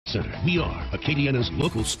Center. We are Acadiana's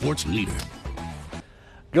local sports leader.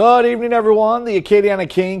 Good evening, everyone. The Acadiana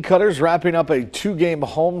Cane Cutters wrapping up a two-game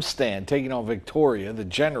homestand, taking on Victoria, the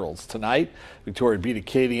Generals, tonight. Victoria beat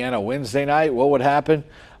Acadiana Wednesday night. What would happen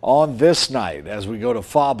on this night as we go to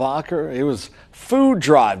Faubacker? It was food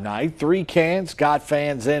drive night. 3 cans, got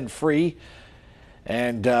fans in free.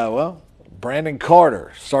 And, Brandon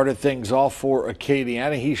Carter started things off for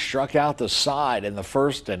Acadiana. He struck out the side in the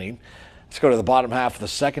first inning. Let's go to the bottom half of the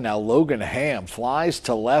second now. Logan Ham flies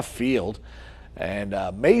to left field. And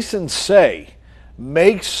Mason Say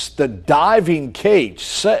makes the diving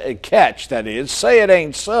catch, that is. Say it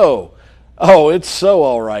ain't so. Oh, it's so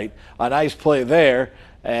all right. A nice play there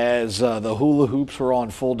as the hula hoops were on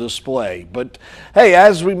full display. But, hey,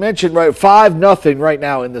 as we mentioned, right, 5-0 right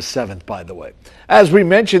now in the 7th, by the way. As we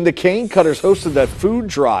mentioned, the Cane Cutters hosted that food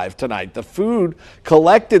drive tonight. The food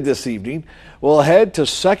collected this evening will head to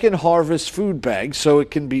Second Harvest Food Bank so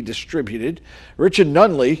it can be distributed. Richard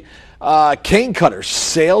Nunley, Cane Cutters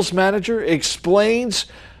sales manager, explains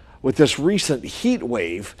with this recent heat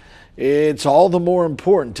wave, it's all the more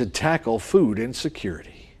important to tackle food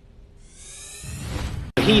insecurity.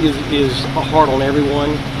 The heat is hard on everyone,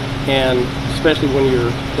 and especially when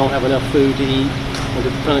you don't have enough food to eat and to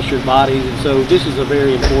replenish your bodies. And so this is a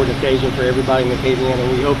very important occasion for everybody in Acadiana,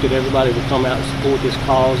 and we hope that everybody will come out and support this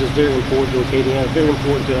cause. It's very important to Acadiana, very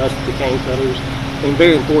important to us, the Cane Cutters, and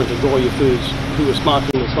very important to Goya Foods, who is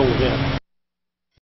sponsoring this whole event.